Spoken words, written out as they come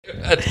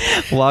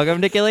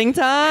Welcome to Killing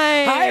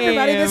Time. Hi,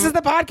 everybody. This is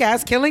the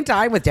podcast, Killing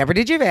Time with Deborah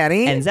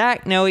DiGiovanni. and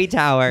Zach Noe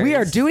Towers. We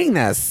are doing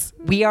this.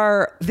 We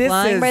are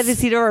flying by the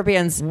seat of our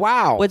pants.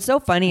 Wow. What's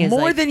so funny is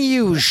more than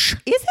usual.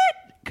 Is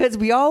it? Because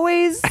we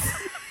always...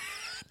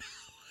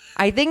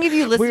 I think if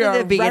you listen to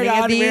the beginning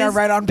of these we are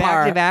right on back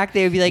par. to back,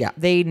 they would be like,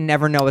 they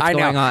never know what's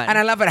going on. And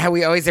I love it how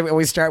we always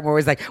start. We're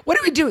always like, what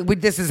do we do?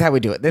 This is how we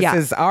do it. This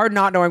is our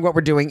not knowing what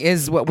we're doing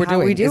is what we're doing.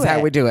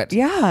 How we do it.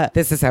 Yeah.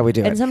 This is how we do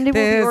it. And some people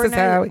this is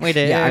how we do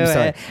Yeah, I'm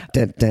sorry. it.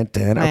 Dun, dun,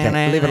 dun.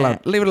 Okay, leave it alone.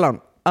 Leave it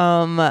alone.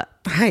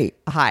 Hi.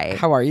 Hi.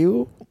 How are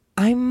you?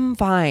 I'm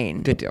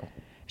fine. Good deal.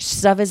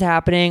 Stuff is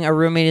happening. A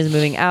roommate is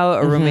moving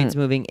out. A roommate's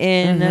moving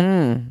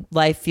in.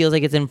 Life feels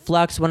like it's in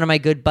flux. One of my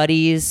good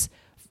buddies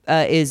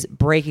is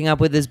breaking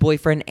up with his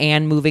boyfriend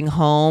and moving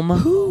home.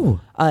 Who?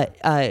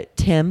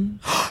 Tim.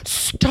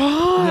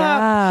 Stop.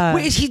 Yeah.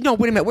 Wait, wait a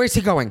minute. Where's he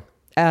going?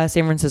 San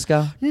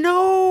Francisco.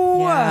 No.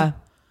 Yeah.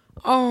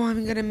 Oh,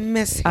 I'm going to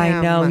miss him.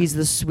 I know. He's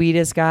the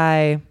sweetest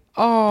guy.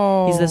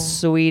 Oh. He's the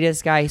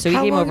sweetest guy. So he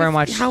came over and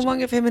watched. How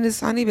long have him and his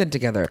honey been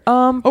together?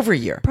 Over a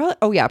year.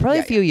 Probably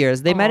a few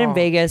years. They met in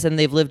Vegas and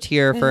they've lived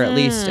here for at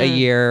least a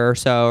year or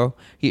so,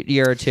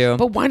 year or two.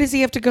 But why does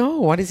he have to go?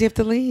 Why does he have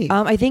to leave?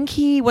 I think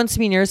he wants to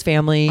be near his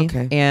family.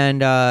 Okay.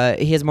 And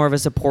he has more of a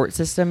support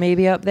system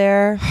maybe up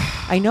there.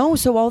 I know.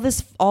 So all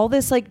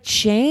this like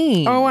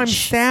change. Oh, I'm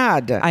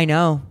sad. I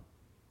know.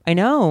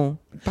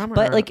 Bummer.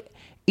 But like,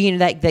 you know,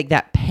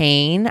 that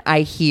pain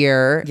I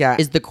hear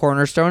is the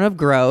cornerstone of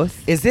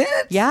growth. Is it?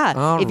 Yeah.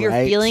 All if you're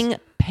right. feeling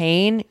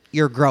pain,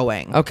 you're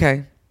growing.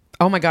 Okay.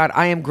 Oh my God,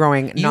 I am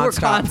growing You are nonstop.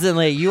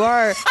 constantly. You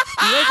are. You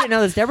guys didn't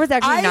know this. Deborah's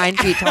actually 9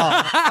 feet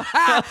tall.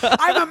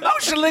 I'm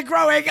emotionally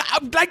growing.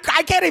 Like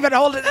I can't even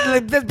hold it.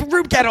 Like, the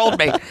room can't hold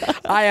me.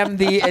 I am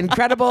the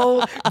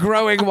incredible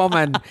growing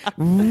woman.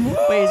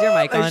 Wait, is your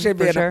mic on should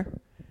be for in a- sure?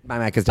 My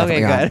mic is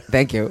definitely Okay, on. good.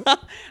 Thank you. But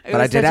I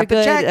was did such have a to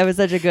good- check. that was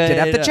such a good- Did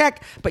have to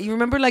check. But you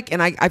remember, like,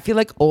 and I feel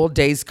like old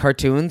days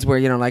cartoons where,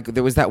 you know, like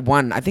there was that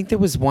one. I think there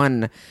was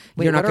one.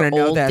 Wait, you're not what going are to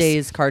know old this.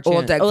 days cartoons.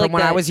 Old days from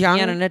when I was young.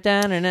 Yeah.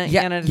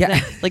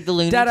 Like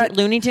the Da-da.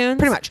 Looney Tunes?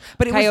 Pretty much.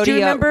 But it was, Coyote, do you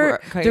remember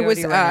there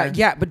was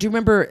Runner. but do you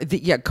remember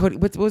Cody,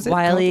 what was it?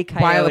 Wile E. called?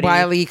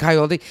 Coyote.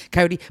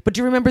 Coyote. But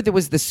do you remember there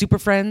was the Super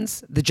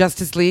Friends, the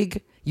Justice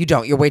League? You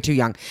don't. You're way too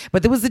young.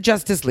 But there was the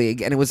Justice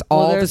League, and it was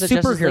all the there's a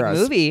Justice League superheroes.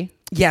 movie.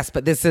 Yes,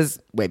 but this is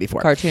way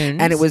before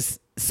Cartoons. and it was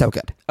so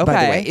good. By the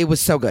Okay. way, it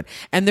was so good.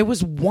 And there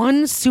was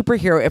one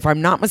superhero, if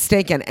I'm not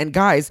mistaken. And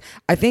guys,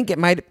 I think it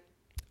might.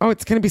 Oh,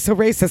 it's going to be so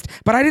racist,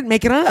 but I didn't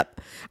make it up.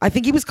 I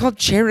think he was called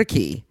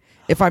Cherokee,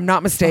 if I'm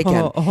not mistaken.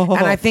 And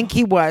I think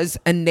he was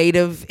a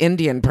native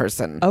Indian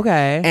person.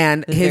 Okay.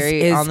 And That's his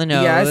very on the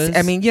nose. Yes,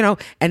 I mean, you know,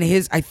 and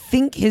I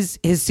think his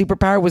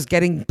superpower was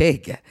getting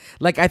big.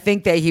 Like I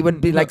think that he would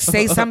be like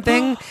say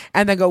something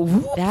and then go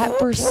whoop, That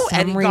for whoop, whoop, some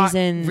and he got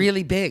reason-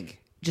 really big.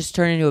 Just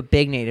turned into a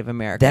big Native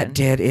American. That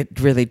did. It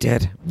really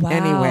did. Wow.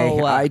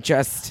 Anyway, I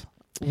just.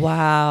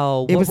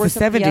 Wow. It What was were the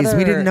some of 70s.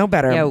 We didn't know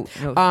better. Yeah,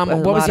 no, what was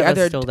the lot of us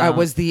other? still don't.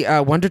 Was the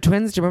Wonder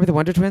Twins? Do you remember the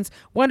Wonder Twins?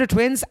 Wonder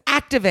Twins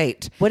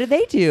activate. What did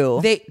they do?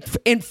 They,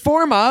 in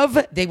form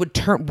of, they would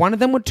turn. One of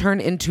them would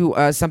turn into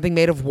something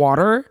made of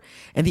water,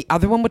 and the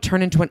other one would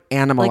turn into an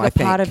animal. like I a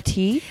think. pot of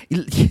tea?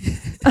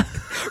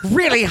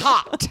 Really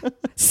hot,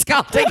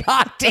 scalding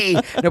hot tea.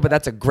 No, but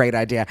that's a great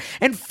idea.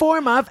 In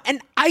form of an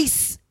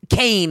ice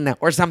cane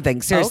or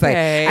something. Seriously,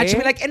 Okay. and she'd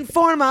be like, in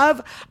form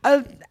of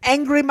an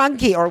angry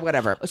monkey or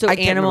whatever. So I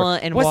can't animal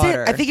remember. and was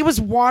water. It? I think it was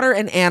water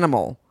and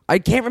animal. I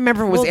can't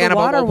remember if it was Well, the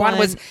animal. water Or one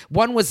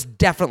one- was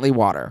definitely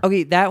water.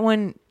 Okay,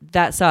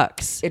 that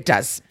sucks. It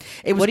does.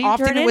 It was What do you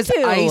often turn it was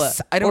into?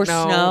 ice. I don't Or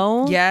know.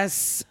 snow?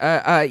 Yes.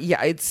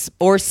 Yeah. It's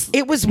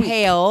it was weak.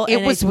 Hail. It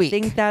and was I weak.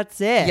 think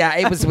that's it. Yeah,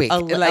 it was weak.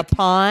 A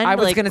pond. I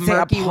was like going to say a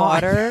murky pond.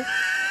 water.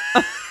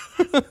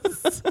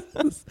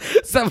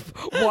 Some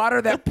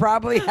water that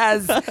probably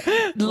has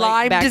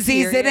Lyme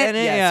disease in bacteria it. in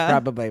it, Yes, yeah.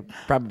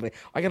 probably.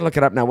 I gotta look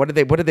it up now. What did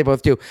they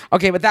both do?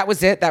 Okay, but that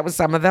was it. That was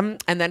some of them.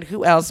 And then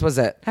who else was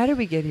it? How did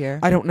we get here?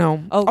 I don't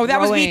know. Oh, that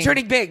was me growing.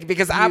 turning big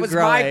because I You was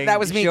growing, that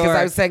was me because sure.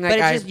 I was saying like but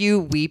it's just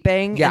you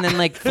weeping and then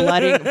like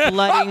flooding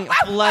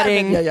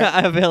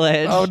Yeah. a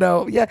village. Oh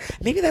no, yeah.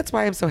 Maybe that's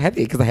why I'm so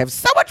heavy because I have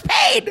so much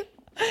pain.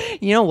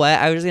 You know what?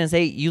 I was just gonna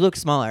say you look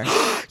smaller.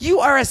 You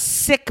are a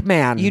sick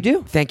man. You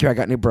do. Thank you. I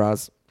got new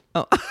bras.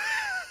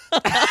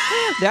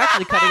 They're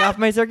actually cutting off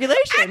my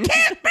circulation.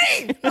 Can't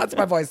breathe. That's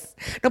my voice.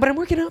 No, but I'm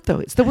working out though.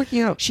 It's still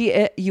working out.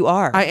 You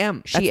are. I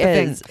am. She That's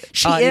the is. thing.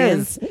 She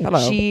Audience, is.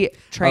 Hello. She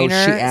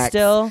trainer she acts.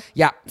 still.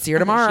 Yeah. See her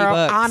tomorrow.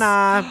 books.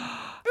 Anna.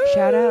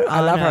 Shout out.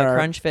 I love Anna, her.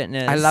 Crunch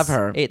Fitness. I love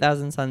her.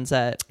 8000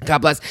 Sunset. God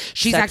bless.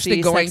 She's Sexy,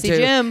 actually going sexy to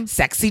gym.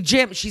 Sexy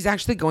gym. She's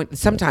actually going.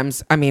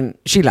 Sometimes, I mean,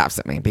 she laughs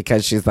at me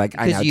because she's like,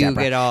 I know, Because you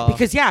Deborah. get all-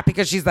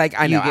 because she's like,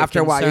 I You know. get After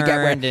a while, you get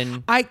concerned weird.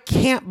 and- I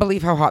can't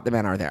believe how hot the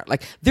men are there.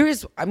 Like there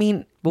is. I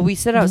mean, Well, we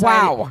sit outside.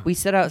 wow. We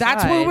sit outside.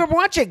 That's what we're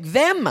watching.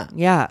 Them.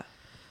 Yeah.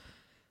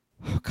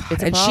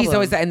 It's a And she's problem.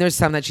 always and there's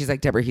some that she's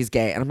like, Deborah, he's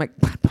gay, and I'm like,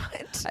 what?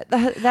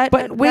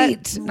 But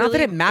Wait, not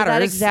that it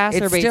matters. That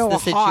exacerbates it's still the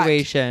hot.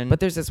 situation. But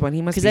there's this one.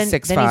 He must be Because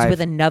 6'5". then he's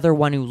with another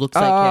one who looks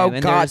like Oh him.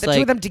 And God, there's the like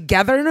two of them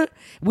together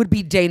would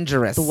be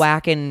dangerous.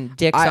 whacking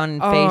dicks on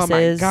faces.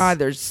 Oh my God,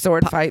 there's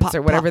sword fights pop,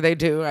 or whatever pop. they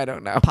do. I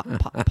don't know. Pop,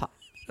 pop.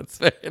 That's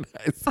very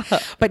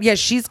nice. But yeah,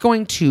 she's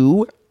going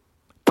to.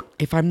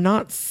 If I'm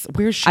not,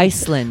 where's she?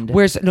 Iceland.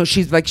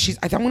 She's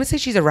I don't want to say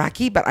she's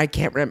Iraqi, but I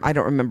can't. I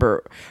don't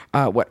remember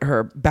what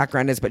her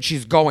background is. But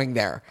she's going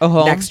there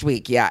next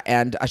week. Yeah,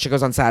 and she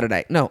goes on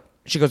Saturday. No,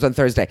 she goes on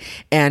Thursday,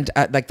 and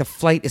like the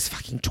flight is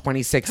fucking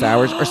 26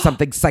 hours or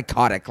something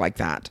psychotic like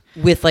that.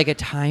 With like a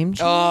time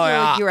change? Oh, Or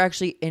yeah. like you're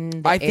actually in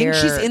the I think air?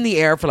 she's in the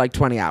air for like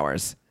 20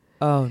 hours.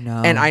 Oh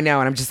no. And I know,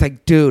 and I'm just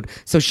like, dude.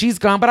 So she's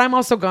gone, but I'm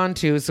also gone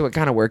too. So it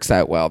kind of works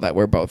out well that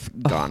we're both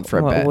gone for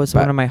a bit. Was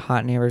but one of my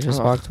hot neighbors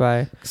just walked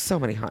by. so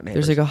many hot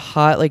neighbors. There's like a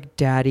hot like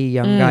daddy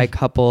young guy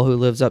couple who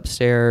lives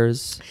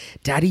upstairs.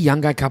 daddy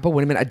young guy couple.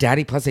 Wait a minute, a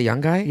daddy plus a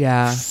young guy.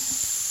 Yeah.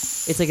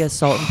 It's like a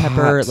salt and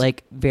pepper, Hot.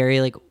 like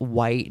very like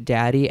white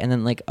daddy, and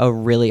then like a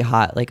really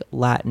hot like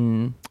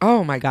Latin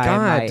Oh my guy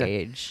God. my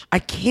age. I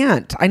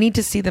can't. I need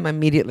to see them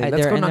immediately.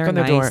 Let's go knock on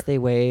their nice. door. They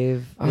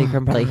wave. They Oh,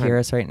 can probably God. hear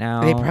us right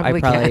now. They probably I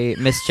probably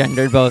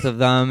misgendered both of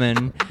them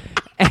and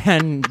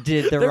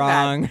did the They're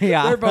wrong. mad.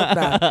 Yeah, They're both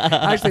mad.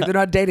 Actually, they're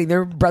not dating.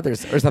 They're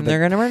brothers or something. They're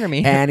gonna murder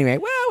me. Anyway,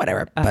 well,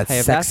 whatever. But hey,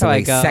 if that's how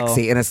I go.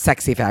 sexy in a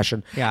sexy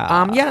fashion.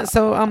 Yeah. Yeah.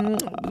 So,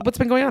 what's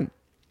been going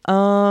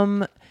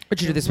on?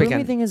 What'd you do this Roomie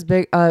weekend? thing is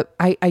big.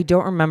 I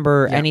don't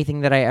remember Yeah.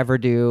 anything that I ever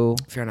do.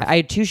 Fair enough. I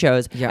had 2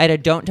 shows. Yeah. I had a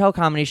Don't Tell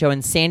comedy show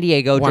in San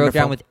Diego. Drove Wonderful.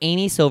 down with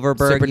Amy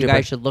Silverberg. Super You duper.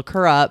 guys should look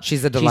her up.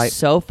 She's a delight. She's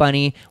so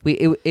funny.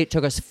 It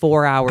took us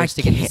 4 hours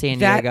to get to can't- San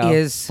that Diego.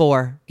 is-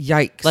 4.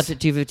 Yikes. Left at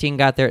 2:15.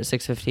 Got there at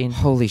 6:15.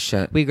 Holy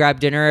shit. We grabbed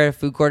dinner at a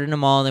food court in a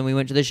mall, and then we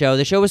went to the show.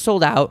 The show was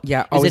sold out.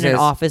 Yeah, it was always in an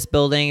is. office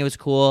building. It was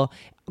cool.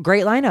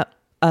 Great lineup.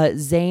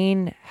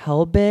 Zane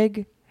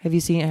Helbig. Have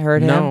you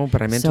heard him? No,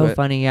 but I'm into so it.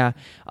 funny, yeah.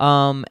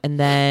 And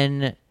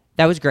then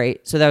that was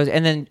great. So that was,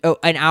 and then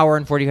an hour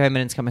and 45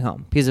 minutes coming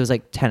home because it was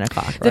like 10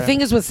 o'clock. The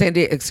thing is with San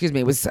Diego, excuse me,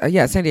 it was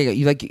San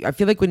Diego. I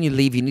feel like when you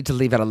leave, you need to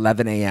leave at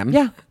 11 a.m.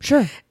 Yeah,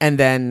 sure. And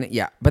then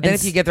but then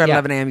And if you get there at yeah.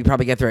 11 a.m., you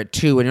probably get there at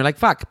 2, and you're like,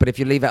 fuck. But if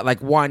you leave at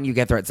like 1, you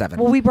get there at 7.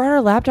 Well, we brought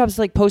our laptops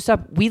to like post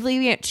up. We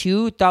leaving at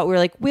 2. Thought we were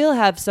like, we'll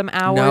have some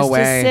hours no to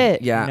way.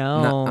 sit. Yeah.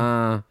 no.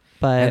 Nuh-uh.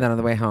 But And then on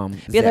the way home.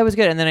 yeah, that was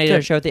good. And then I did a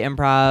Good. show at the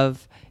Improv,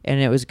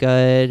 and it was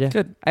good.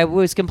 Good. I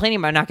was complaining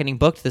about not getting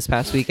booked this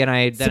past week, and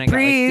I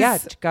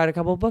Surprise. got a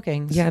couple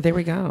bookings. Yeah, there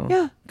we go.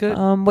 Yeah. Good.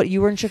 What,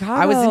 you were in Chicago?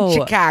 I was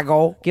in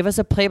Chicago. Give us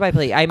a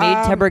play-by-play. I made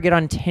Tebra get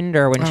on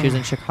Tinder when she was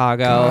in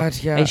Chicago. God,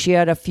 yeah. And she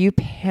had a few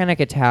panic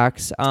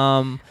attacks,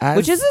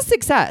 which is a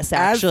success,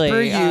 actually,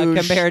 per usual.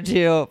 compared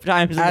to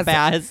times in the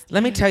past.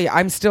 Let me tell you,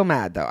 I'm still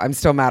mad though. I'm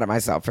still mad at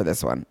myself for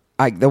this one.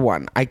 The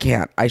one I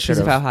can't. I should Because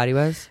of how have. hot he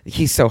was.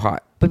 He's so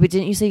hot. But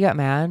didn't you say you got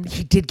mad?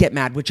 He did get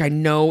mad, which I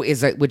know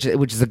is which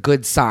is a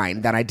good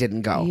sign that I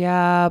didn't go.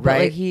 Yeah, but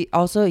Right? like he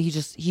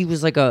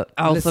was like a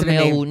alpha Listen to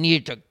male me. who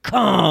needed to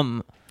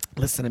come.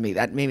 Listen to me.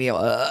 That made me.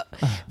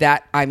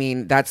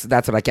 That's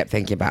what I kept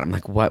thinking about. I'm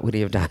like, what would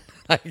he have done?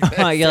 Like,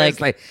 You're like,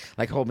 seriously,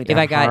 hold me If down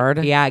I got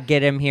hard.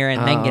 get him here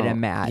and then get Oh, him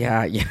mad.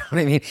 Yeah, you know what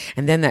I mean.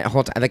 And then that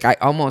whole time, like I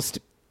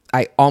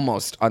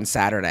almost on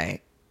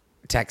Saturday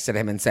texted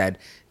him and said,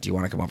 "Do you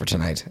want to come over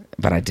tonight?"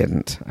 But I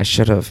didn't. I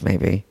should have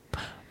maybe.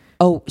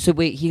 Oh, so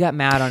wait, he got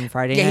mad on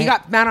Friday Yeah, night? he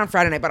got mad on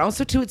Friday night, but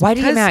also too. It's Why did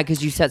he get because- mad?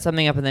 Because you set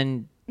something up and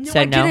then No,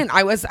 said I no? didn't.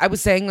 I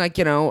was saying like,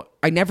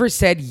 I never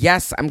said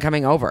yes, I'm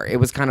coming over. It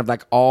was kind of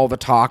like all the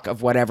talk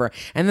of whatever.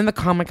 And then the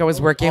comic I was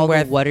working All the,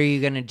 with. what are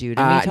you going to do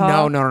to me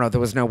talk? No.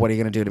 There was no. What are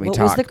you going to do to me? What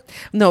was talk.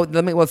 No.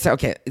 Let me. Well, so,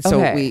 okay. So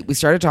Okay. we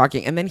started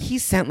talking, and then he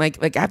sent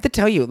like I have to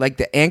tell you, like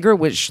the anger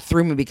was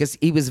through me because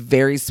he was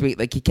very sweet.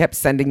 Like he kept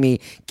sending me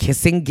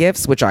kissing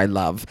gifts, which I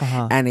love,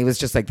 and he was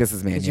just like, "This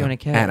is me and 'Cause you." you wanna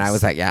kiss. And I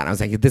was like, "Yeah," and I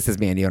was like, "This is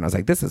me and you," and I was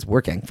like, "This is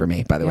working for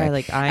me." By the Yeah, way,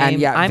 like,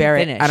 I'm I'm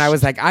very. finished. And I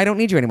was like, "I don't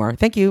need you anymore.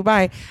 Thank you.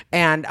 Bye."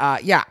 And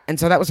and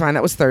so that was fine.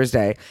 That was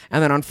Thursday,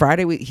 and then on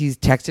Friday he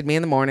texted me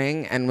in the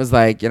morning and was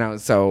like,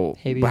 so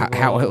Hey, blah, blah,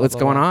 how blah, what's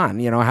blah, going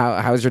blah.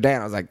 on? How's your day?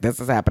 And I was like, this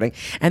is happening.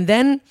 And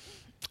then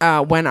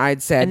when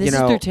I'd said, And this is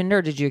through Tinder,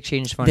 or did you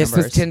exchange phone this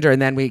numbers? was Tinder,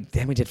 and then we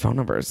did phone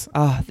numbers.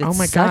 Oh, that's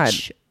my God.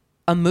 such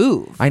a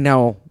move. I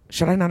know.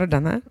 Should I not have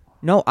done that?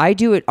 No, I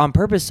do it on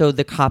purpose so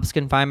the cops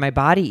can find my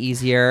body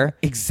easier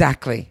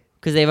Exactly.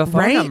 because they have a phone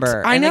Right.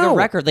 number. I and like know. a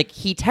record. Like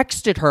he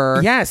texted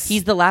her. Yes.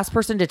 He's the last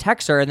person to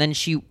text her, and then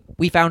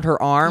we found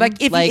her arm. Like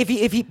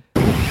if he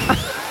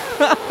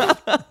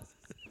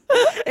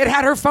it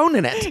had her phone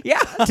in it. Yeah.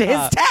 To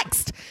his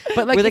text.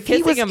 But like with a if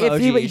he kissing was,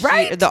 if he emoji. was,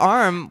 right. The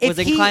arm was If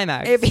in he-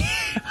 climax.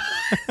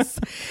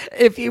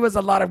 If he was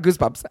a lot of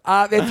goosebumps.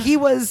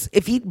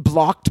 If he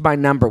blocked my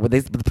number, would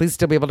the police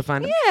still be able to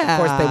find him? Yeah. Of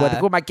course they would.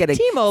 Who am I kidding?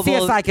 T-Mobile.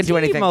 CSI can do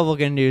anything. T-Mobile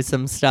can do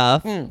some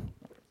stuff.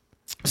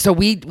 So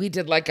we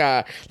did like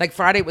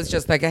Friday was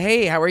just like a,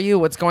 hey, how are you?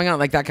 What's going on?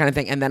 Like that kind of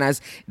thing. And then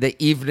as the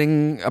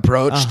evening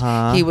approached,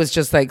 he was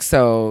just like,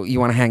 so you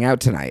want to hang out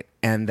tonight?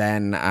 And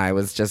then I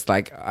was just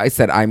like, I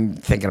said, I'm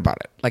thinking about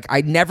it. Like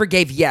I never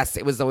gave yes.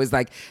 It was always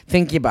like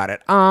thinking about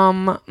it.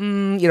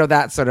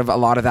 That sort of a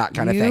lot of that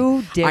kind of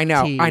thing. I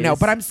know,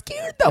 but I'm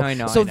scared though. No, I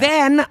know. So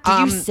then, did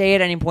you say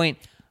at any point,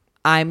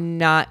 I'm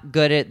not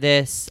good at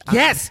this.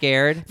 I'm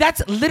scared.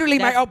 That's literally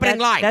my opening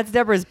line. That's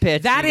Deborah's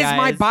pitch. That is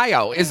my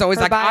bio. Is always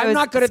Her like, bio I'm is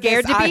not good at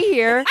scared this. to be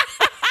here.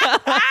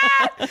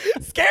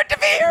 Scared to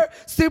be here.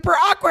 Super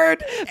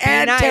awkward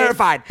and nice.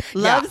 terrified.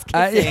 Loves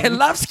kissing.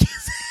 Loves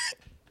kissing.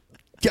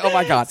 Oh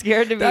my God.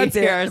 Scared to be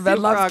here.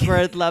 Super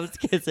awkward. Loves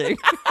kissing.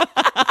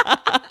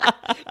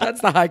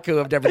 That's the haiku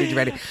of Deborah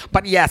DiGiovanni.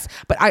 But yes,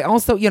 but I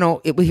also,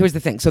 here's the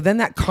thing. So then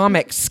that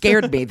comic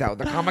scared me, though.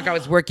 The comic I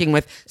was working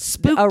with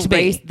spooked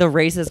me. The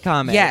racist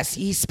comic. Yes,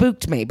 he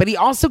spooked me. But he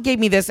also gave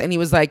me this, and he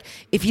was like,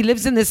 if he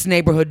lives in this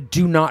neighborhood,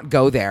 do not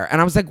go there. And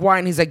I was like, why?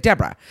 And he's like,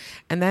 Deborah.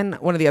 And then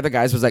one of the other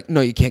guys was like,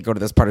 no, you can't go to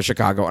this part of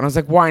Chicago. And I was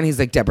like, why? And he's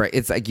like, Deborah,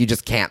 it's like, you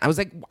just can't. I was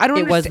like, I don't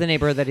understand. It was the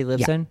neighborhood that he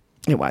lives in?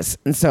 It was.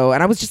 And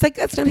I was just like,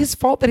 that's not his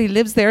fault that he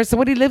lives there. So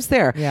what, he lives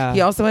there. Yeah.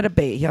 He also had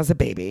he has a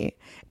baby.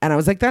 And I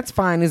was like, that's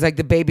fine. He's like,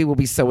 the baby will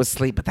be so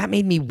asleep. But that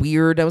made me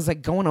weird. I was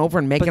like going over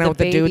and making out with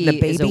the dude and the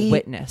baby. Is a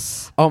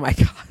witness. Oh my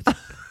God.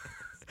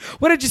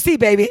 What did you see,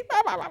 baby?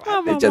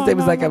 It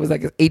was like I was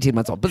like 18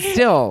 months old, but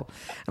still.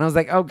 And I was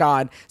like, oh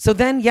God. So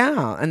then,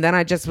 and then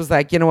I just was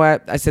like, you know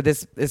what? I said,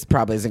 this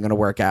probably isn't going to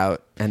work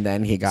out. And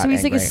then he got So he's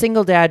angry. like a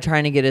single dad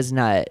trying to get his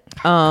nut.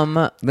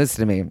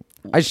 Listen to me.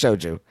 I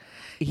showed you.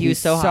 He was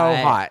so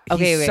hot.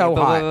 Okay, wait, so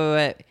hot.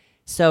 Wait.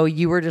 So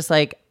you were just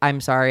like,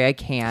 I'm sorry, I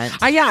can't.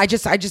 I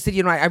just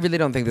said, I really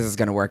don't think this is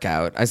going to work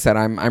out. I said,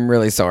 I'm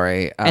really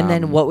sorry. And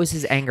then what was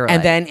his anger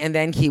like? And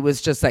then he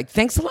was just like,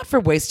 thanks a lot for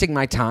wasting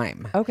my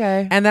time.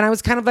 Okay. And then I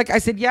was kind of like, I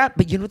said, yeah,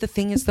 but you know what the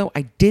thing is though?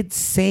 I did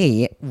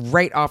say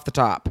right off the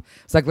top.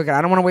 It's like, look, I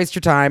don't want to waste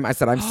your time. I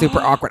said, I'm super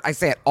awkward. I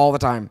say it all the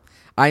time.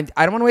 I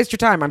don't want to waste your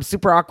time. I'm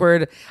super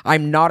awkward.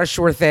 I'm not a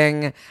sure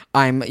thing.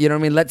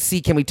 Let's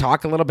see, can we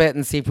talk a little bit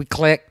and see if we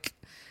click?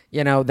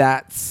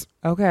 That's...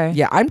 Okay.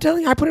 Yeah, I'm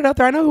telling you, I put it out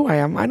there. I know who I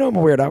am. I know I'm a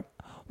weirdo.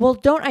 Well,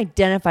 don't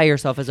identify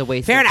yourself as a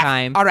waste Fair of enough.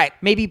 time. All right.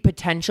 Maybe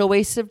potential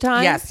waste of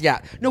time. Yes,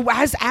 yeah. No,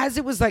 as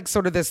it was like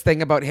sort of this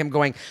thing about him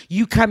going,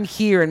 you come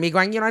here, and me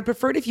going, I'd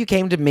prefer it if you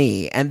came to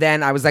me. And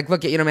then I was like,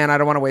 look, man, I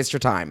don't want to waste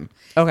your time.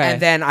 Okay.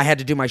 And then I had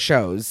to do my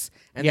shows.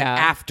 And then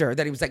after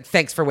that, he was like,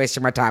 thanks for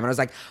wasting my time. And I was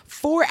like,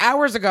 4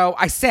 hours ago,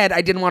 I said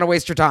I didn't want to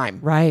waste your time.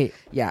 Right.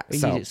 Yeah. You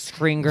So just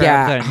screen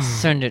grab it and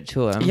send it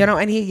to him.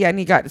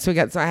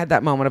 so I had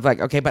that moment of like,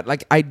 okay, but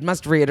like I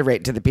must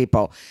reiterate to the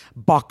people,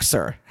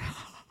 boxer.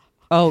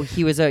 Oh,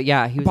 he was a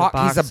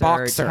boxer. He's a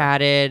boxer.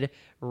 Tatted,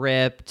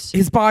 ripped.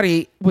 His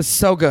body was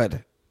so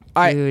good.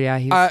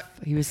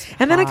 He was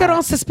And then I got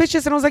all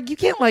suspicious and I was like, you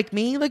can't like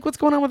me. Like, what's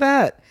going on with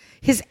that?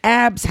 His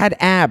abs had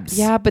abs.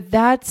 Yeah, but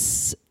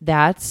that's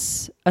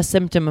a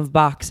symptom of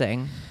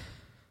boxing.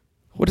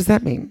 What does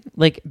that mean?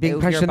 Like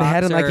being punched in the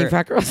head and liking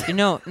fat girls?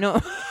 No.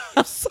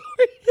 I'm sorry.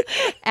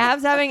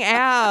 Abs having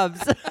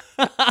abs.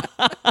 I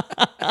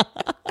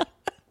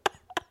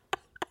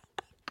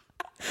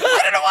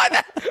don't know why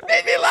that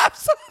made me laugh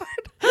so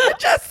hard.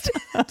 Just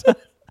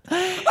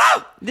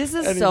This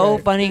is so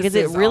funny because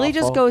it really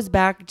just goes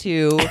back to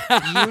you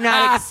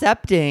not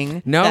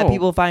accepting that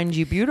people find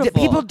you beautiful.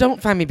 People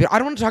don't find me beautiful. I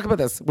don't want to talk about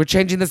this. We're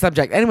changing the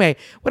subject. Anyway,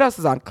 what else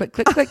is on? Click,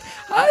 click, click.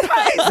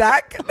 Hi,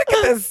 Zach. Look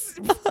at this.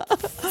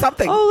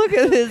 Something. Oh, look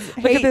at this.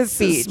 Look at this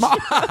speech.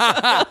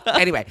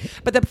 Anyway,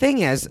 but the thing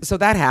is, so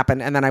that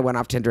happened, and then I went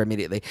off Tinder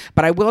immediately.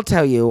 But I will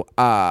tell you,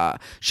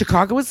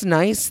 Chicago was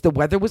nice. The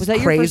weather was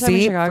that crazy. Your first time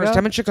in Chicago? First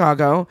time in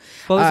Chicago.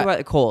 What was the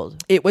weather?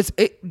 Cold? It was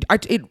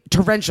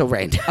torrential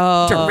rain.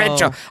 Oh.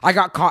 Torrential. I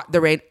got caught in the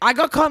rain. I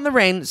got caught in the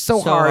rain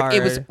so hard.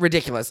 It was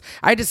ridiculous.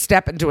 I had to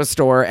step into a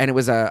store, and it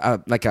was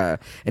an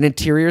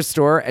interior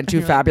store, and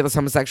two fabulous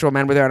homosexual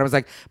men were there, and I was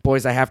like,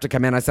 boys, I have to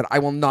come in. I said, I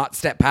will not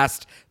step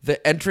past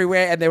the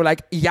entryway, and they were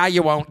like, yeah,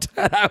 you won't.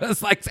 And I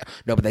was like,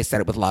 no, but they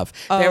said it with love.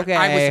 Okay.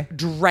 I was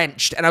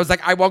drenched, and I was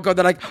like, I won't go.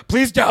 They're like,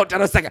 please don't.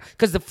 And I was like,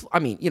 because it was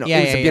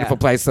a beautiful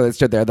place, so they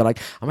stood there. They're like,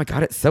 oh my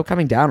God, it's so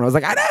coming down. And I was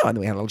like, I know. And then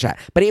we had a little chat.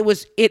 But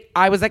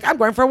I was like, I'm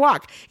going for a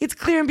walk. It's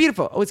clear and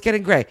beautiful. Oh, it's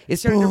getting gray.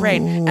 It's starting to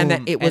rain. And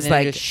then it was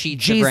like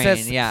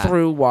Jesus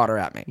threw water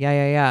at me.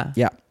 Yeah.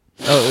 Yeah.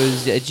 Oh, it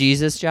was a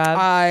Jesus job?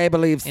 I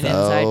believe so. An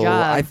inside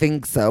job. I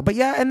think so. But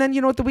yeah, and then you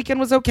know what? The weekend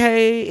was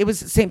okay. It was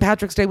St.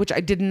 Patrick's Day, which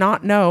I did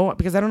not know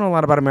because I don't know a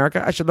lot about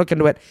America. I should look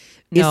into it.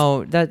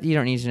 No, that you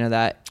don't need to know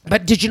that.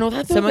 But did you know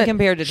that? Someone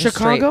compared it to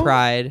Chicago? Straight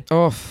Pride.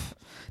 Oh.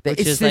 They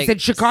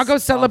said Chicago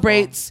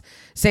celebrates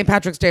St.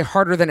 Patrick's Day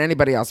harder than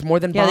anybody else, more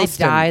than Boston.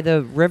 They dye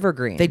the river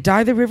green. They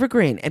dye the river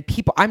green. And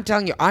people, I'm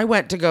telling you, I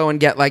went to go and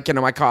get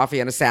my coffee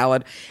and a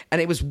salad,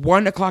 and it was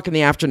 1:00 in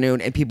the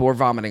afternoon, and people were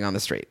vomiting on the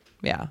street.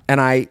 Yeah. And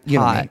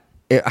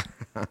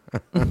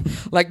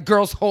like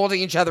girls holding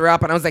each other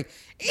up, and I was like,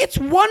 it's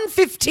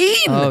 1:15.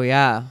 Oh,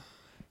 yeah.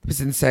 It was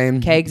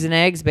insane. Kegs and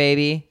eggs,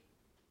 baby.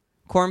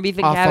 Corned beef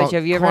and cabbage.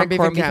 Have you ever had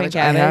corned beef and cabbage?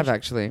 I have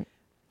actually.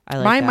 I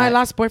like My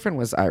last boyfriend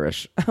was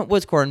Irish.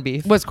 was corned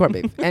beef. Was corned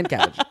beef and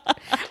cabbage.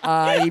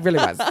 He really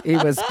was. He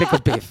was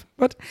pickled beef.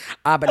 But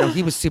no,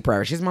 he was super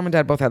Irish. His mom and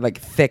dad both had like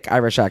thick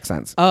Irish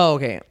accents. Oh,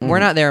 okay. We're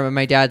not there, but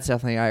my dad's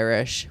definitely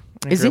Irish.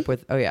 Is he?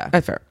 Oh, yeah.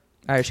 That's fair.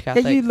 Irish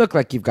Catholic. Yeah, you look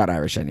like you've got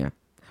Irish in you.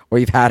 Or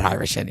you've had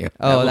Irish in you.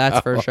 Oh, that's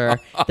for sure.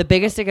 The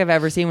biggest dick I've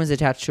ever seen was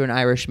attached to an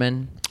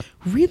Irishman.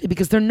 Really?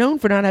 Because they're known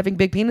for not having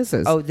big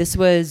penises. Oh, this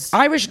was...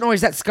 Irish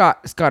noise, that's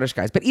Scottish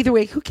guys. But either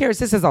way, who cares?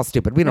 This is all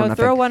stupid. We don't know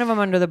nothing. Throw one of them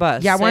under the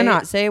bus. Yeah, why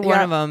not? Say one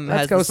of them let's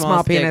has go the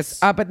small penis.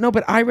 sticks.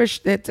 But Irish,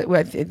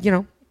 you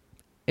know.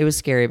 It was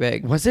scary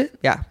big. Was it?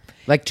 Yeah.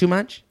 Like too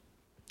much?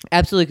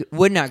 Absolutely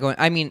would not go.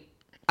 I mean,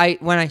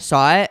 when I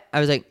saw it, I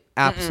was like,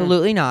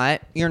 absolutely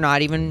not. You're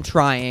not even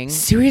trying.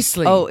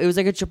 Seriously? Oh, it was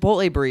like a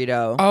Chipotle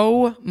burrito.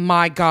 Oh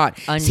my God.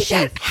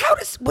 Unsheathed.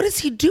 See, what does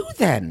he do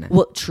then?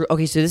 Well, true.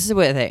 Okay, so this is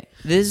what I think.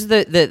 This is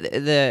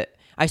the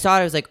I saw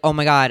it. I was like, oh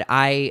my God,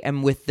 I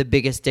am with the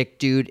biggest dick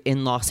dude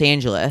in Los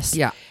Angeles.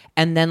 Yeah.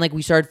 And then like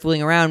we started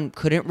fooling around.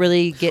 Couldn't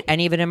really get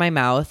any of it in my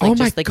mouth. Like,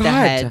 just like God. the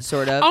head,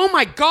 sort of. Oh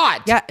my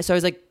God. Yeah. So I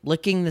was like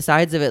licking the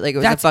sides of it like it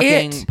was That's a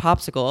fucking it?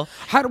 popsicle.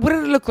 What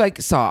did it look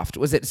like? Soft?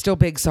 Was it still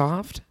big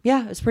soft?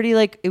 Yeah, it's pretty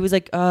like it was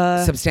like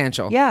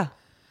Substantial. Yeah.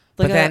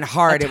 But then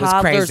hard, a it was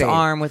toddler's crazy.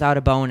 arm without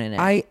a bone in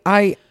it.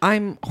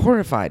 I'm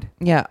horrified.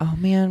 Yeah. Oh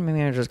man, my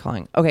manager's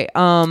calling. Okay.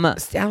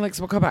 Alex,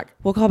 we'll call back.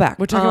 We'll call back.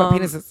 We're talking about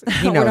penises.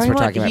 He knows we're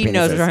talking about penises. He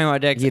knows we're talking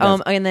about dicks. He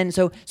does. And then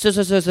so.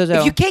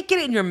 If you can't get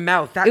it in your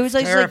mouth, that's it was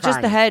like terrifying.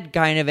 just the head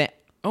kind of it.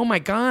 Oh my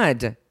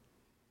God.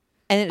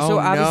 And so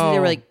obviously no.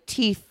 there were like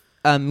teeth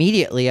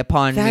immediately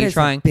upon That me is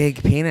trying. a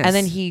big penis. And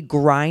then he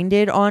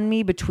grinded on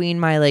me between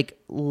my like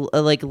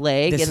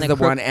leg This and is the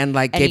one and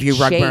like gave he you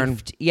rug burn.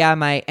 chafed. Yeah,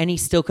 and he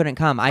still couldn't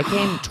come. I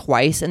came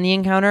twice in the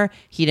encounter.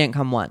 He didn't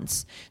come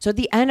once. So at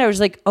the end I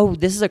was like, oh,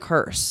 this is a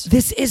curse.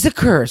 This is a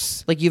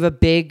curse. Like you have a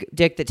big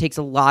dick that takes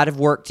a lot of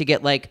work to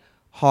get like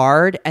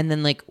hard and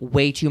then like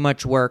way too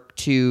much work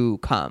to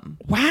come.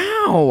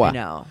 Wow. I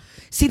know.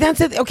 See, that's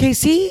it. Okay,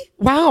 see?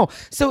 Wow.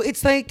 So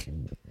it's like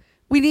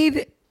we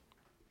need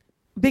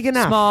big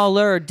enough.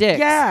 Smaller dicks.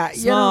 Yeah.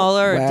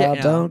 Smaller Well,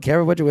 dick. don't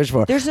care what you wish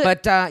for. There's wow.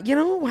 I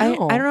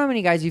don't know how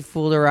many guys you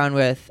fooled around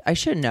with. I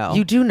should know.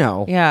 You do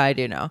know. Yeah, I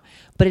do know.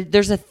 But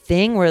there's a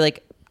thing where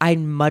like I'd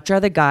much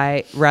rather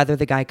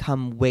the guy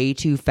come way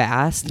too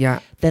fast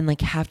than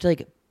like have to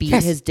like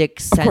beat his dick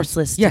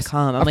senseless to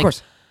come. I'm of like,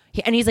 course.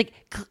 And he's like,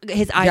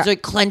 his eyes are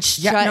like clenched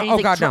shut. No, and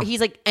he's like, no.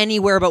 he's like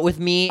anywhere but with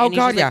me. Oh and he's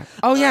God, just yeah. like,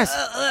 Oh yes,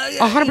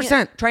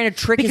 100%. Trying to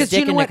trick because his dick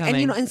you know into what,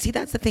 coming. and see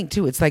that's the thing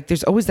too. It's like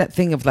there's always that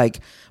thing of like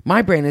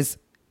my brain is.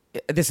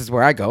 This is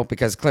where I go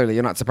because clearly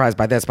you're not surprised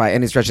by this by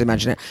any stretch of the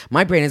imagination.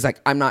 My brain is like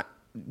I'm not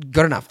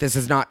good enough. This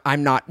is not.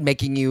 I'm not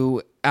making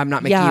you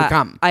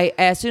come.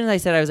 As soon as I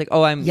said I was like,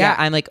 oh, I'm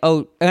like,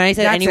 oh, and I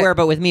said That's anywhere it.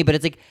 but with me, but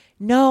it's like,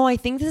 no, I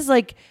think this is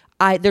like.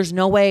 There's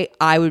no way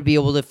I would be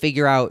able to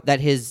figure out that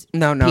his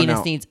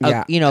penis needs,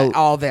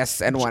 all this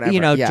and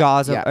whatever,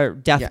 jaws or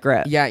death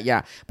grip.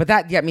 Yeah.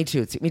 But me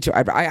too. Me too.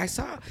 I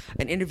saw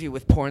an interview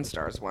with porn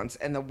stars once,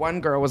 and the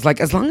one girl was like,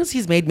 "As long as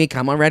he's made me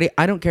come already,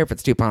 I don't care if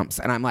it's 2 pumps."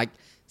 And I'm like,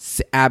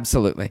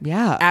 absolutely,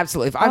 yeah,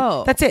 absolutely.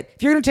 That's it.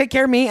 If you're gonna take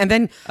care of me, and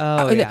then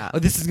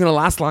this is gonna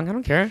last long, I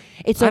don't care.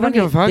 It's so I don't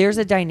give a fuck. There's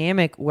a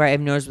dynamic where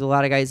I've noticed with a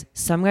lot of guys.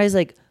 Some guys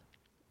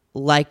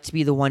like to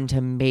be the one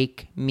to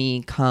make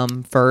me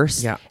come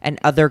first, and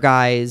other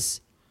guys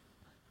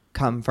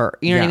come first.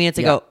 You know what I mean? It's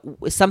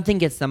like something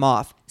gets them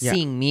off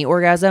seeing me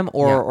orgasm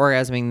or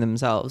orgasming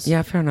themselves.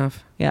 Yeah, fair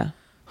enough. Yeah.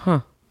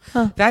 Huh.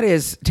 That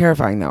is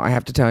terrifying, though. I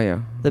have to tell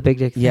you, the big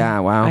dick thing. Yeah,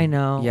 wow. I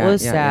know. Yeah, well,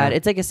 it's sad. Yeah.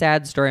 It's like a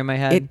sad story in my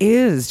head. It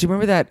is. Do you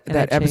remember that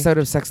And episode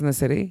of Sex and the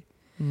City?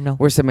 No.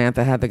 Where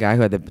Samantha had the guy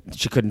who had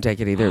she couldn't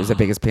take it either. It was the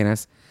biggest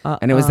penis.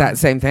 And it was that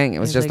same thing. It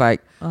was just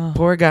like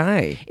poor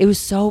guy. It was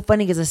so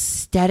funny because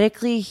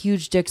aesthetically,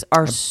 huge dicks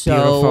are so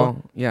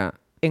beautiful. Yeah.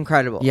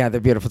 Incredible. Yeah,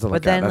 they're beautiful to look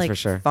but then, at, that's like, for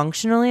sure.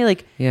 Functionally,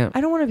 like, I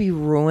don't want to be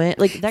ruined.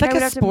 Like, that it's guy like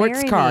would a have sports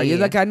to marry car. me. You're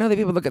like, I know that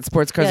people look at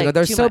sports cars and go, like,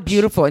 they're too so much.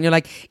 beautiful. And you're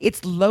like,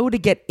 it's low to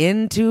get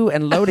into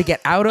and low to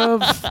get out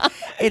of.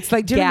 It's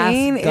like, do you know what I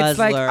mean? It's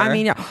like, I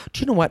mean, do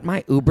you know what?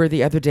 My Uber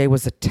the other day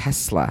was a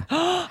Tesla.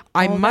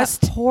 That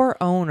poor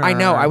owner. I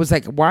know. I was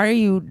like, why are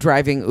you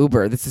driving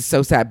Uber? This is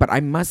so sad. But I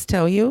must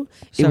tell you,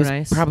 it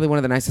was probably one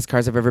of the nicest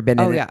cars I've ever been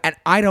in. Yeah. And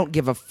I don't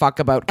give a fuck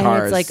about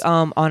cars. And it's like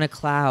on a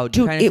cloud.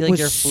 Dude, you it feel was like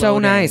you're so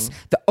floating. nice.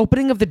 The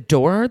opening of the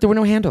door, there were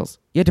no handles.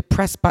 You had to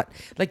press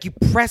like you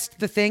pressed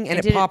the thing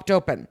and it popped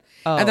open.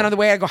 And then on the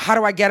way I go, how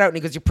do I get out? And he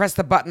goes, you press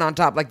the button on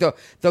top, like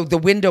the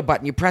window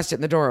button. You pressed it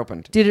and the door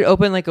opened. Did it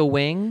open like a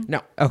wing?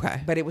 No.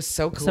 Okay. But it was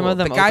so cool. Some of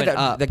them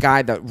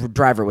the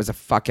driver was a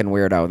fucking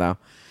weirdo though.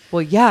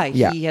 Well,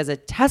 he has a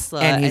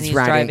Tesla and he's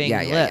driving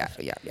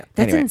Lyft. Yeah.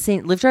 That's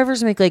insane. Lyft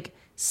drivers make like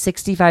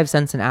 65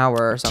 cents an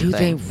hour or something. Do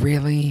they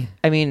really?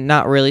 I mean,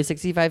 not really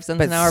 65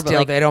 cents an hour, still, but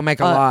like they don't make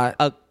a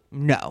lot.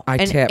 No. I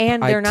tip.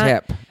 And they're not.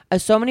 tip.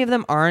 so many of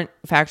them aren't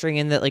factoring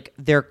in that like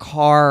their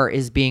car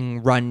is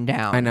being run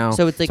down. I know.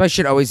 So it's like I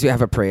should always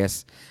have a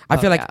Prius. I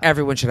feel like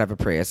everyone should have a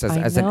Prius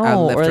as a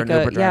Lyft or an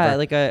Uber driver. Yeah,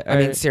 like I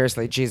mean,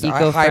 seriously, geez,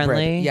 eco-friendly.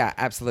 hybrid. Yeah,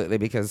 absolutely.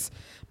 Because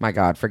my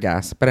God, for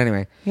gas. But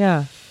anyway.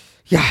 Yeah.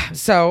 Yeah.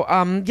 So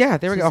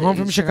there we go. Home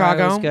from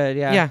Chicago. Was good.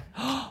 Yeah. Yeah.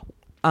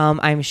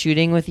 I'm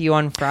shooting with you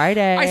on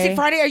Friday. I see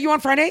Friday. Are you on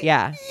Friday?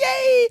 Yeah.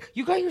 Yay!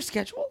 You got your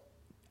schedule?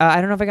 I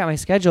don't know if I got my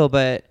schedule,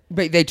 but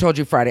they told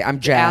you Friday.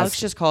 I'm jazzed. Alex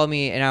just called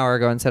me an hour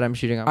ago and said I'm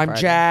shooting on Friday. I'm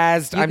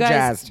jazzed. You I'm guys,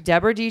 jazzed.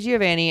 Deborah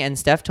DiGiovanni and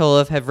Steph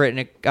Tolev have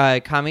written a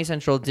Comedy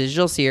Central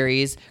digital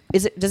series.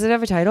 Does it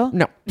have a title?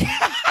 No.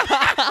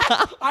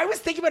 I was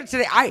thinking about it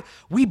today.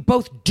 We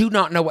both do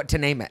not know what to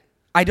name it.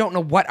 I don't know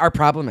what our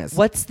problem is.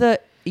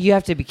 You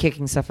have to be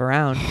kicking stuff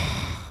around.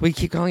 We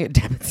keep calling it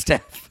Deb and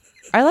Steph.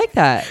 I like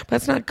that. But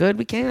that's not good.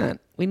 We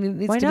can't. We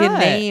needs Why to be a not?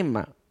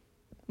 name.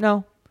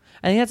 No.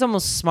 I think that's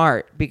almost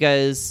smart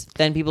because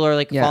then people are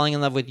like falling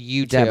in love with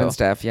you two. Deb and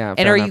Steph, yeah.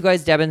 And are you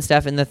guys Deb and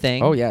Steph in the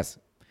thing? Oh, yes.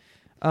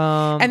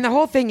 And the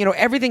whole thing,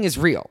 everything is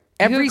real.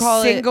 Every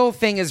single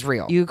thing is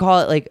real. You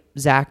call it like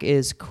Zach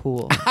is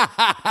cool.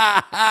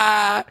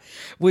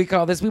 We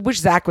wish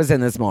Zach was in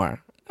this more.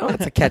 Oh,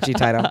 that's a catchy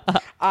title.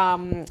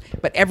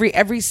 But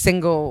every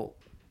single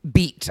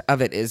beat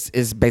of it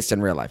is based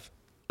in real life.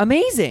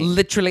 Amazing.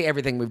 Literally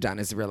everything we've done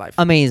is real life.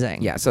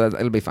 Amazing. Yeah, so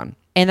it'll be fun.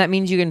 And that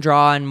means you can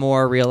draw on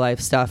more real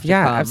life stuff.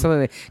 Yeah,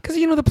 absolutely. Because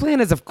the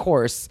plan is, of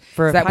course,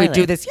 that we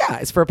do this. Yeah,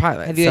 it's for a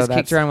pilot. Have you guys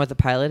kicked around what the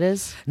pilot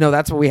is? No,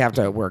 that's what we have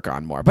to work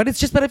on more. But I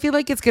feel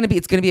like it's gonna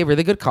be a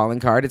really good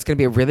calling card. It's gonna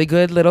be a really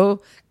good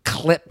little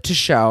clip to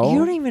show. You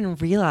don't even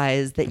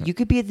realize that you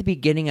could be at the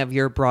beginning of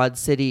your Broad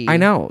City. I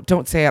know.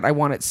 Don't say it. I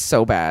want it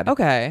so bad.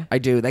 Okay, I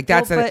do. Like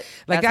that's the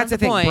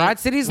thing. Point. Broad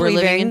City's We're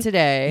leaving living in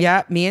today.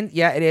 Yeah,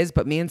 it is.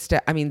 But me and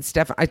Steph.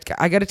 I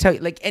got to tell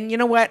you, and you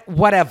know what?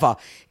 Whatever.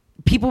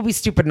 People will be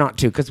stupid not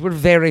to, because we're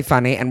very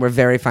funny and we're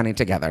very funny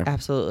together.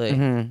 Absolutely.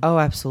 Mm-hmm. Oh,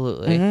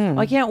 absolutely. Mm-hmm.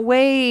 I can't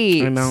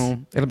wait. I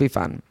know. It'll be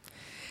fun.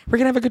 We're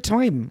going to have a good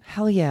time.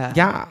 Hell yeah.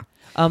 Yeah.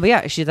 But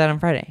yeah, shoot that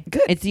on Friday.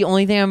 Good. It's the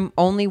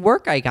only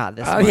work I got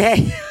this month. Yeah.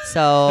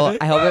 So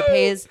I hope it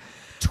pays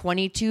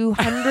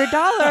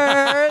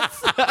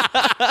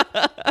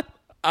 $2,200.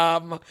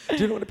 Do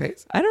you know what it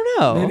pays? I don't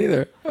know. Me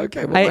neither.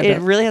 Okay. Well, it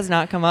really has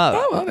not come up.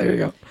 Oh, well, there you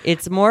go.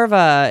 It's more of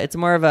a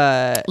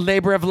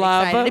labor of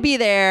love. Excited to be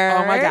there.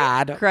 Oh my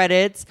God.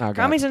 Credits. Oh, God.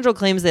 Comedy Central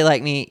claims they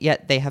like me,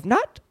 yet they have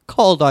not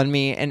called on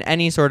me in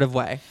any sort of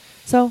way.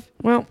 So,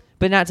 well,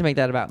 but not to make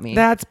that about me.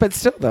 But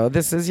still though,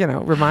 this is,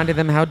 reminding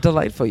them how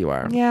delightful you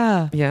are.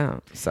 Yeah. Yeah.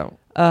 So,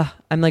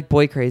 I'm like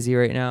boy crazy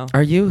right now.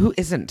 Are you? Who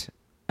isn't?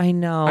 I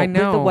know.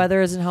 But the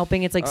weather isn't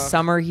helping. It's like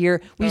summer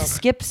here. We've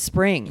skipped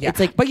spring. Yeah. It's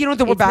like, but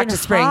we're back to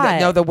spring.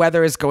 No, the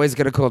weather is always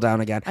going to cool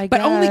down again. But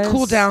only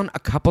cool down a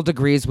couple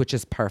degrees, which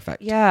is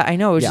perfect. Yeah, I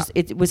know.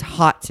 It was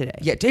hot today.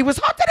 Yeah, it was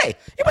hot today.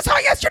 It was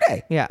hot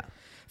yesterday. Yeah.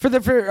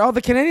 For all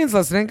the Canadians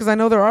listening, because I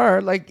know there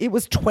are, it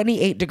was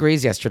 28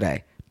 degrees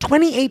yesterday.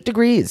 28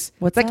 degrees.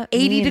 What's like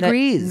 80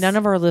 degrees. None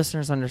of our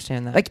listeners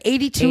understand that. Like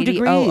 82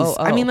 degrees. Oh.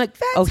 I mean,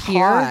 that's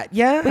hot.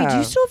 Yeah. Wait, do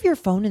you still have your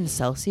phone in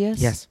Celsius?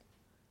 Yes.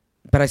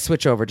 But I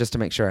switch over just to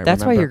make sure I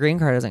That's remember. why your green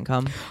card doesn't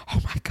come. Oh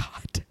my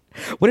God.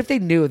 What if they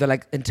knew? They're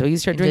like, until you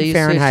start doing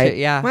Fahrenheit.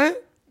 Yeah.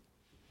 What?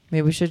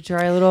 Maybe we should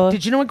try a little.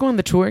 Did you know I go on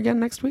the tour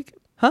again next week?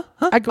 Huh?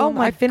 Oh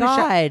my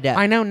God.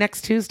 I know,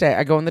 next Tuesday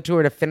I go on the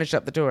tour to finish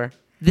up the tour.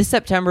 This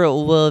September it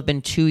will have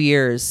been 2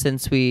 years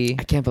since we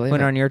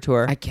went on your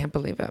tour. I can't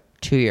believe it.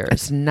 2 years.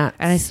 It's nuts.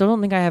 And I still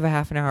don't think I have a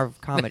half an hour of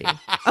comedy.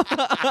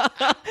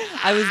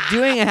 I was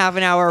doing a half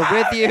an hour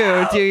with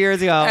you 2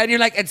 years ago. And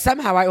you're like, and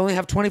somehow I only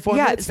have 24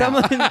 minutes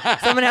someone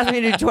asked me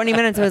to do 20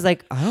 minutes. I was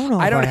like, I don't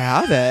know if I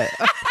have it.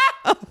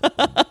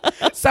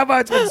 Somehow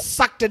it's been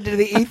sucked into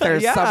the ether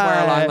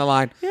somewhere along the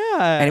line.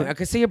 Yeah. Anyway,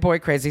 okay, so you're boy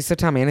crazy. So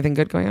tell me, anything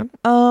good going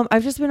on?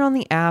 I've just been on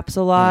the apps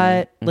a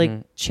lot, like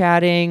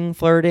chatting,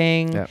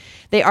 flirting. Yep.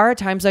 They are at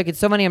times like it's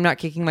so funny. I'm not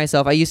kicking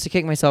myself. I used to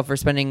kick myself for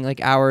spending like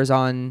hours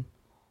on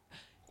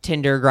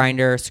Tinder,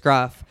 Grindr,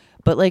 Scruff,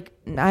 but like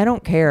I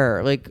don't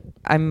care. Like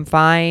I'm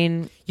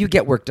fine. You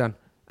get work done.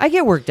 I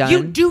get work done.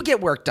 You do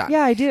get work done.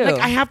 Yeah, I do. Like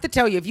I have to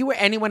tell you, if you were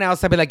anyone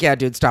else, I'd be like, yeah,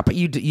 dude, stop it.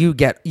 You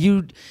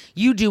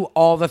do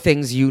all the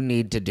things you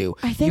need to do.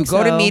 I think you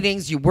go to so.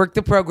 meetings, you work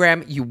the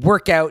program, you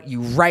work out,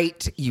 you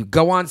write, you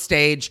go on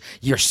stage,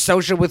 you're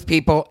social with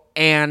people,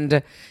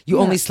 and you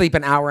only sleep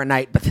an hour a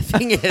night. But the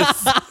thing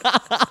is,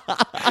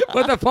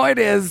 but the point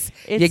is,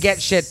 you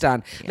get shit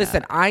done. Yeah.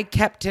 Listen, I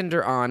kept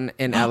Tinder on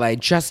in LA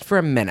just for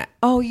a minute.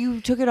 Oh,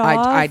 you took it off?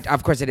 I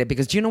of course I did,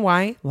 because do you know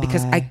why?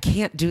 Because I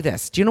can't do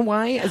this. Do you know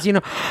why? As you know.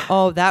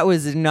 Oh, that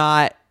was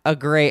not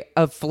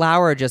a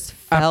flower just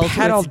fell a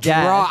petal to its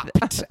death.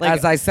 dropped. Like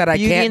as I said, I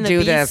can't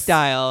do this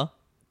style.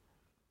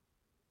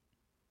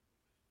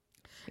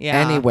 Yeah.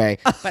 Anyway,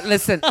 but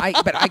listen,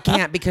 I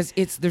can't, because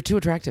they're too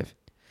attractive.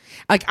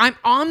 Like I'm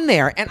on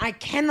there and I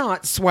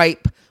cannot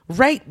swipe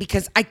Right,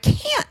 because I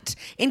can't.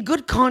 In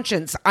good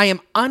conscience, I am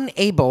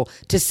unable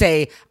to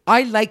say,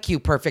 I like you,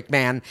 perfect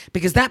man,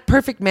 because that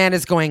perfect man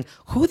is going,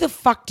 who the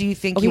fuck do you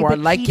think you are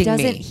liking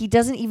me? He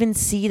doesn't even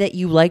see that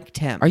you liked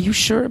him. Are you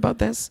sure about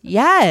this?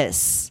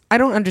 Yes. I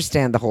don't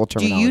understand the whole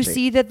terminology. Do you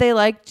see that they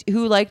liked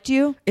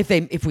you?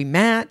 If we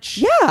match?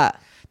 Yeah.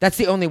 That's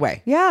the only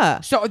way.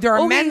 Yeah. So there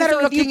are men that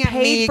are looking at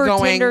me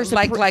going, Tinder,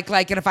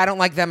 like, and if I don't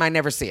like them, I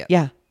never see it.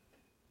 Yeah.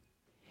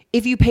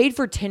 If you paid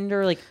for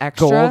Tinder like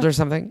extra gold or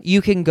something,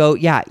 you can go.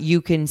 Yeah,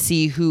 you can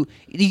see who.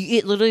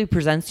 It literally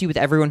presents you with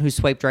everyone who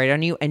swiped right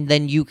on you, and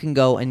then you can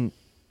go and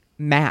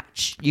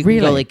match. You can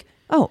go like,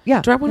 oh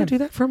yeah. Do I want to do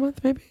that for a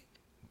month? Maybe.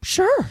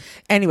 Sure.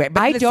 Anyway,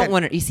 but I don't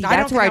want to. You see,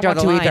 that's where I draw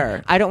the line.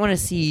 Either. I don't want to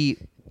see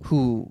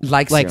who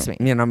likes me.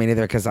 You know, me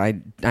neither, because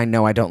I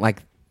know I don't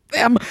like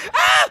them.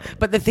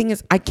 But the thing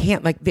is, I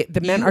can't. Like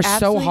the men are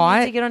so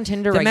hot. Need to get on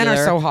Tinder. The men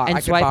are so hot.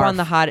 And swipe on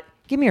the hot.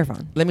 Give me your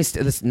phone. Let me.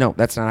 No,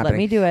 that's not happening. Let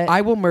me do it.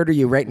 I will murder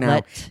you right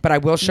now. But I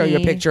will show you a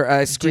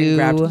picture. Screen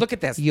grab. Look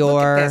at this. Your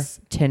Look at this.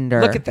 Tinder.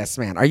 Look at this,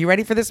 man. Are you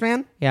ready for this,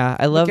 man? Yeah,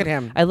 I love. Look at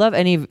him. I love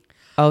any.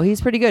 Oh, he's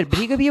pretty good, but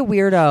he could be a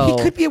weirdo.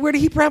 He could be a weirdo.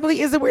 He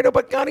probably is a weirdo,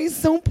 but God, he's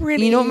so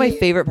pretty. You know what my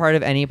favorite part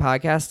of any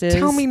podcast is?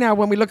 Tell me now.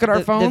 When we look at our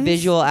phones, the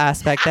visual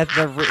aspect that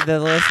the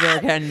listener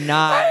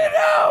cannot. I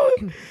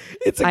know.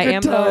 It's a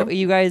good time.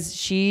 You guys,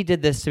 she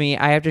did this to me.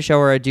 I have to show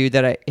her a dude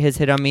that has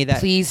hit on me that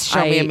please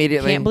show me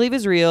immediately. I can't believe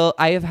is real.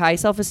 I have high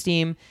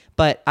self-esteem,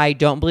 but I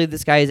don't believe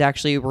this guy is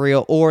actually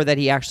real or that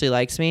he actually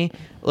likes me.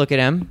 Look at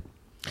him.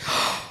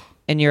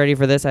 And you ready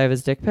for this? I have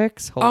his dick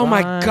pics. Hold on.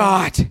 My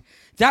God.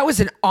 That was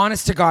an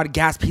honest to God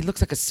gasp. He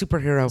looks like a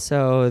superhero.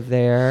 So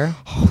there.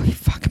 Holy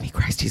fuck me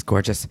Christ. He's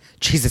gorgeous.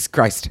 Jesus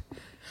Christ.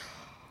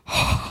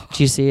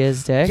 Do you see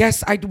his dick?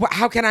 Yes,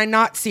 how can I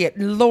not see it?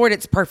 Lord,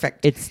 it's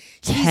perfect. It's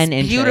 10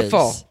 inches.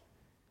 Beautiful.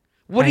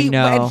 What do you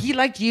know? And he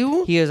liked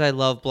you? He is. I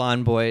love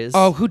blonde boys.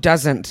 Oh, who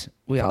doesn't?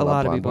 We all a love lot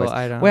of blonde people. boys.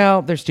 I don't.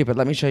 Well, they're stupid.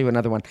 Let me show you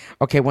another one.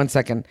 Okay, 1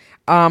 second.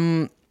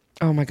 Oh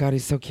my God,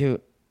 he's so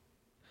cute.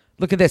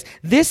 Look at this.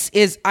 This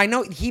is. I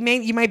know you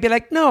might be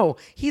like, no,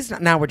 he's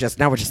not. Now we're just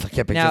looking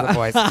at pictures of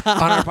boys on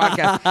our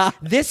podcast.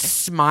 This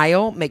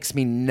smile makes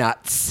me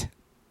nuts.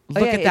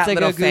 Look at that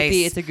little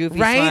face. It's a goofy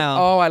right? smile.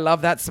 Oh, I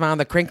love that smile.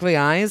 The crinkly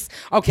eyes.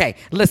 Okay,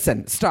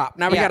 listen. Stop.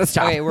 Now we got to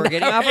stop. Okay, we're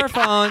getting off our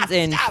phones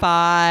in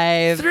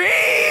 5, 3,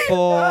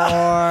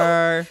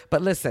 4.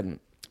 But listen,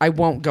 I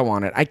won't go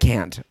on it. I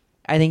can't.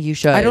 I think you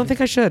should. I don't think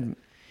I should.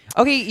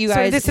 Okay, you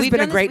guys. So this has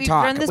been a great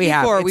talk.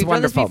 We've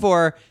done this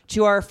before.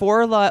 To our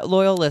 4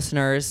 loyal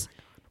listeners,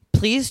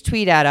 please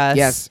tweet at us.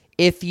 Yes.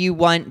 If you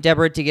want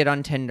Deborah to get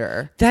on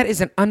Tinder. That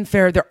isn't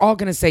unfair. They're all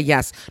going to say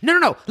yes.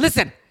 No.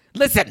 Listen.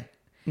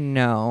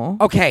 No.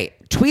 Okay,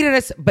 tweet at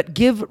us, but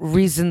give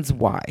reasons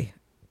why.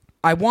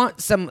 I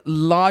want some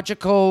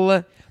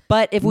logical,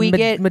 but if we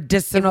get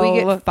medicinal,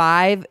 if we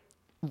get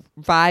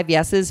five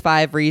yeses,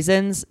 5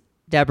 reasons,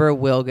 Deborah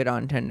will get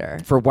on Tinder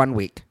for 1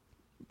 week,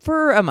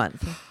 for a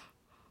month.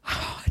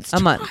 Oh, it's too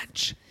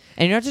much.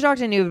 And you don't have to talk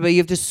to anybody, but you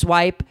have to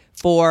swipe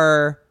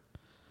for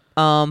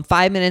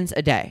 5 minutes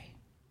a day,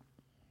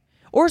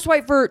 or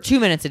swipe for 2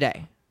 minutes a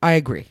day. I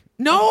agree.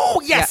 No,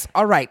 yes. Yeah.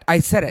 All right. I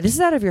said it. This is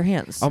out of your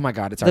hands. Oh my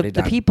God. It's already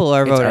done. The people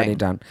are voting. It's already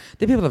done.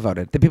 The people have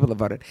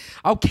voted.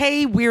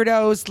 Okay,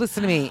 weirdos,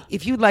 listen to me.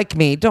 If you like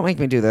me, don't make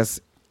me do this.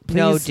 Please,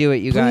 no, do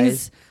it, you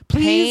guys.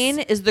 Please. Pain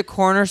is the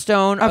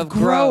cornerstone of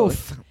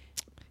growth.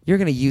 You're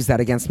going to use that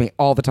against me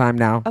all the time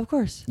now. Of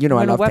course. You know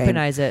I love pain.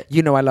 Weaponize it.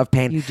 You know I love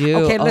pain. You do.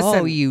 Okay, listen.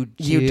 Oh, you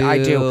do.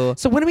 I do.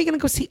 So when are we going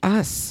to go see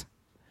Us?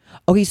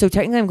 Okay, so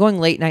technically I'm going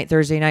late night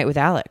Thursday night with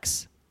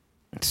Alex.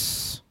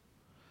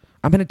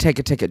 I'm going to take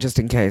a ticket just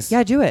in case.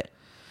 Yeah, do it.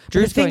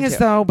 The thing is,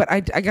 though, but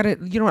I got to,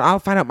 you know what? I'll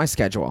find out my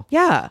schedule.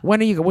 Yeah.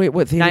 When are you,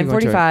 what theater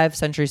 9:45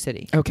 Century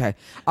City. Okay.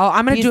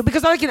 I'm going to do it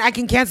because I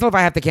can cancel if I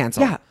have to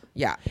cancel. Yeah.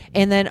 Yeah.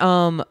 And then,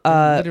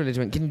 literally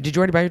doing, did you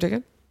already buy your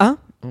ticket? I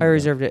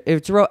reserved it.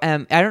 It's row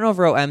M. I don't know if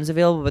row M's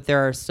available, but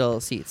there are still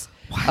seats.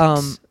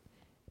 What?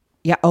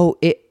 Yeah. Oh,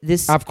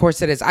 this. Of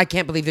course it is. I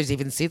can't believe there's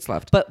even seats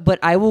left. But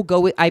I will go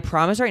with. I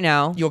promise right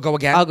now. You'll go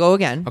again. I'll go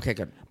again. Okay,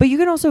 good. But you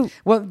can also.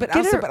 Well, but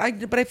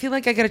I feel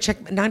like I gotta check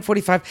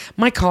 9:45.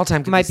 My call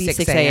time might be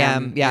 6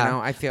 a.m. Yeah. You know,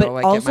 I feel but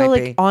like also it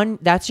might like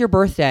be. that's your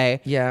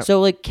birthday. Yeah.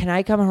 So like, can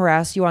I come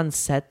harass you on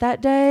set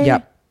that day?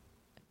 Yep.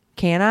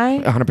 Can I?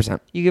 100%.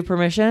 You give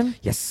permission?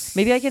 Yes.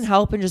 Maybe I can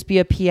help and just be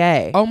a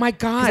PA. Oh my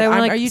God!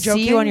 Are you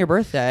joking? See you on your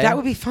birthday. That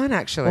would be fun,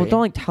 actually. Well,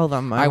 don't like tell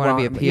them I want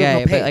to be a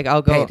PA, but like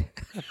I'll go. Paid.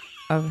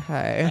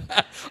 Okay.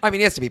 I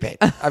mean, he has to be paid.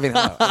 I mean,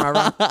 am I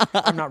wrong?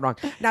 I'm not wrong.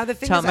 Now the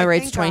thing Tell is, my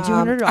rate's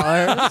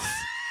 $2,200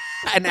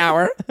 an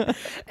hour,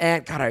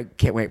 and God, I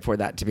can't wait for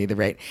that to be the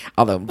rate.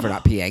 Although we're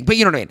not PAing, but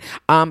you know what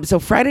I mean. So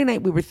Friday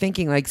night we were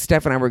thinking like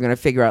Steph and I were going to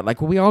figure out like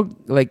will we all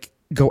like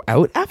go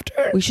out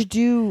after? We should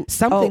do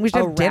something. We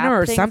should have dinner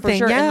or something.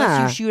 Sure, yeah,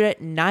 unless you shoot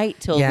at night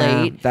till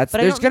late.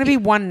 There's going to be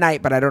one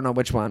night, but I don't know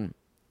which one.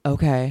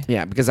 Okay.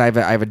 Yeah, because I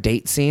have a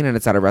date scene and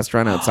it's at a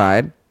restaurant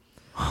outside.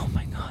 Oh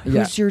my God.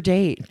 Yeah. Who's your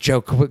date?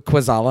 Joe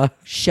Quazala.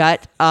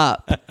 Shut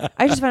up.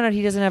 I just found out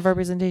he doesn't have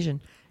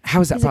representation.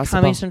 How is that He's possible?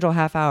 a Comedy Central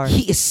half hour.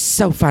 He is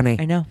so funny.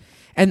 I know.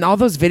 And all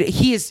those videos,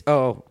 he is.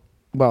 Oh,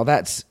 well,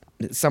 that's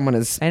someone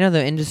is. I know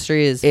the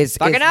industry is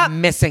fucking up.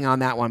 Missing on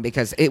that one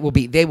because it will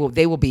be. There will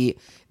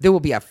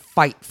be a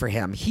fight for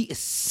him. He is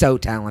so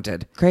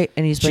talented. Great,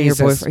 and he's playing your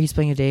boyfriend. He's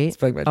playing a date. He's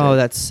playing my date. Oh,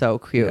 that's so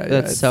cute.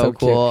 That's so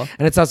cool. Cute.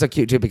 And it's also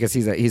cute too because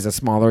he's a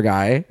smaller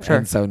guy. Sure.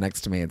 And so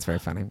next to me, it's very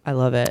funny. I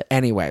love it.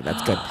 Anyway,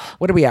 that's good.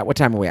 What are we at? What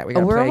time are we at? We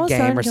got to play a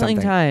game or something.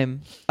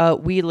 Killing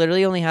time. We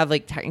literally only have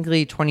like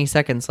technically 20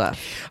 seconds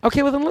left.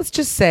 Okay, well then let's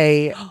just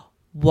say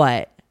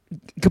what.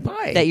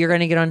 Goodbye. That you're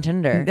going to get on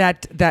Tinder.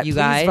 That you please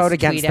guys vote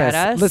against tweet at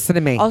us. Listen to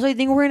me. Also, I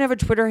think we're going to have a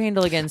Twitter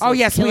handle again. So oh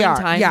yes, Killing we are.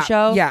 Time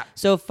Show. Yeah.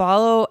 So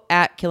follow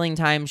at Killing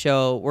Time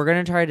Show. We're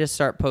going to try to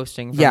start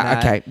posting. From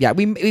that. Okay. Yeah.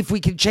 If we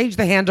can change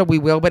the handle, we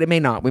will, but it may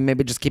not. We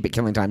maybe just keep it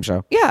Killing Time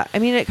Show. Yeah. I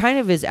mean, it kind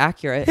of is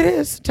accurate. It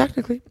is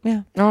technically.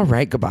 Yeah. All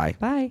right. Goodbye.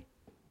 Bye.